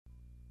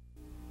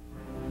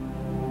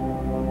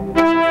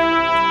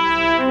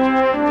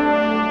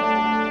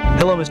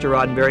Hello, Mr.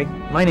 Roddenberry.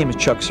 My name is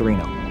Chuck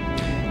Cirino.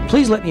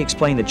 Please let me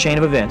explain the chain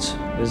of events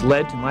that has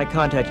led to my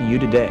contacting you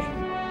today.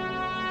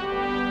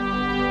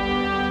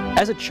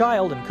 As a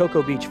child in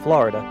Cocoa Beach,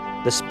 Florida,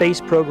 the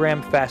space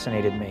program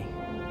fascinated me.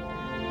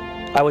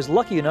 I was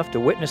lucky enough to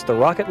witness the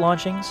rocket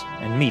launchings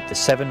and meet the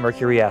 7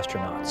 Mercury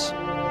astronauts.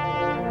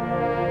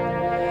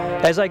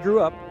 As I grew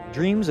up,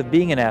 dreams of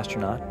being an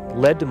astronaut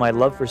led to my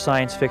love for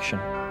science fiction.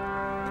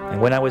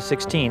 And when I was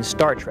 16,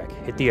 Star Trek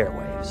hit the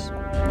airwaves.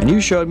 And you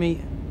showed me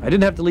I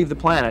didn't have to leave the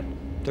planet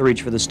to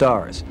reach for the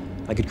stars.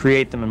 I could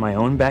create them in my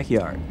own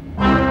backyard.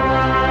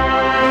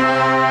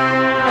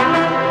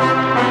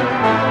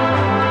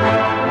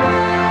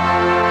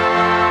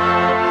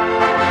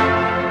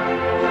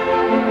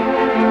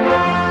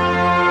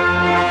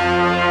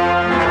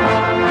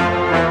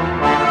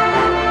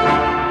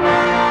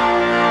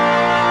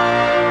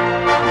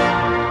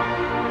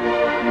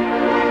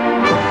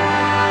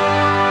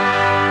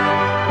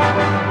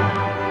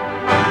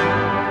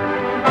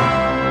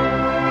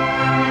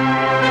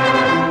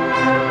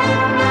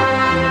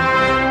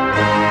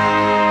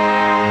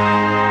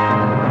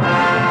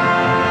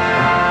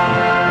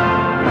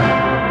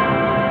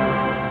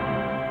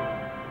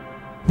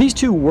 These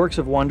 2 works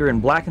of wonder in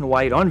black and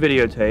white on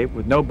videotape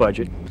with no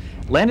budget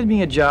landed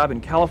me a job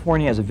in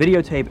California as a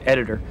videotape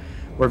editor,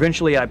 where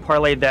eventually I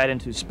parlayed that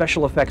into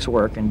special effects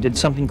work and did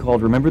something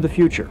called Remember the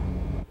Future.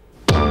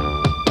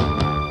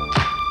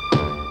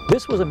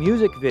 This was a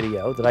music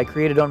video that I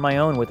created on my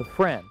own with a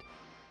friend.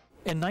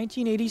 In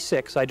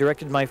 1986, I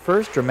directed my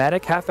first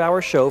dramatic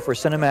half-hour show for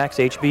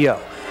Cinemax HBO,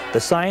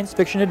 the science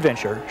fiction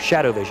adventure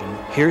Shadow Vision,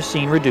 here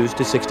seen reduced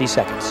to 60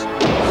 seconds.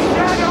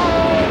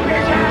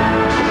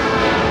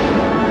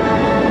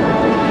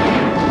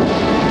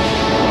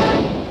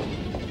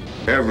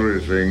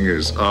 Everything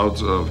is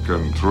out of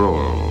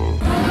control.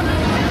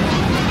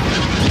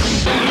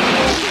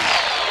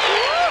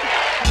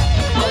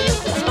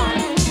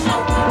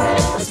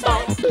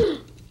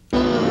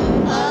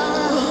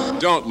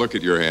 Don't look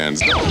at your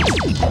hands.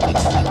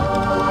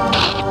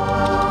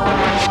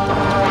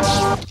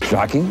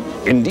 Shocking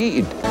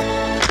indeed.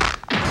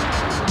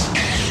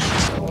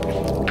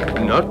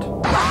 Nut.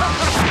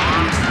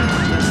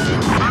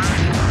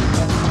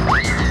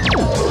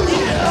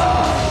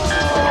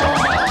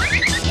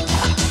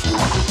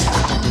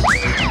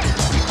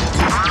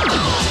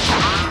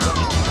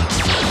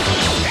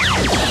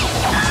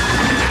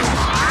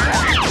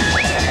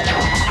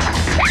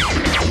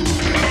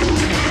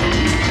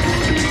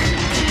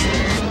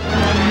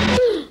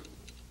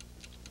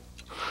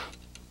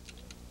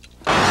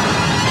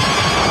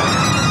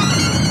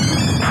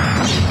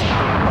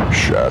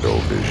 Shadow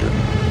Vision.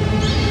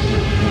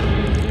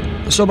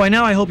 So by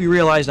now I hope you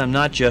realize I'm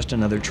not just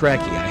another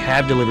Trekkie. I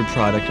have delivered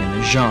product in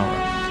this genre.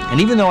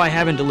 And even though I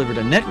haven't delivered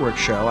a network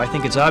show, I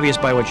think it's obvious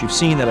by what you've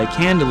seen that I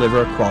can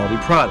deliver a quality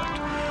product.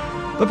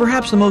 But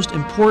perhaps the most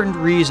important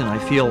reason I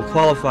feel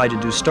qualified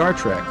to do Star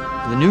Trek,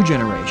 the new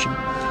generation,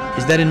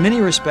 is that in many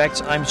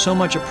respects I'm so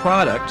much a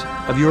product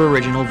of your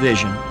original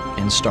vision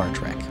in Star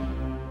Trek.